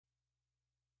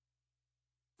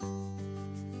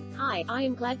Hi, I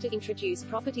am glad to introduce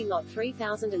property lot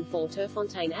 3004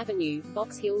 Turffontein Avenue,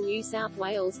 Box Hill, New South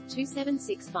Wales,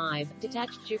 2765,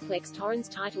 detached duplex Torrens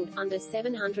titled under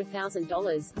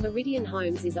 $700,000. Meridian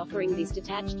Homes is offering this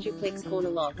detached duplex corner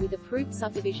lot with approved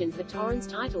subdivision for Torrens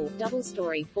title,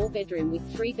 double-story 4-bedroom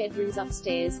with 3 bedrooms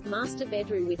upstairs, master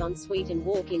bedroom with ensuite and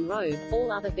walk-in robe.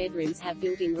 All other bedrooms have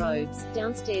built-in robes.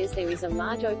 Downstairs there is a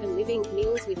large open living,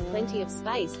 meals with plenty of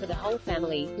space for the whole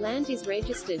family. Land is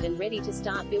registered and ready to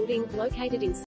start building, located in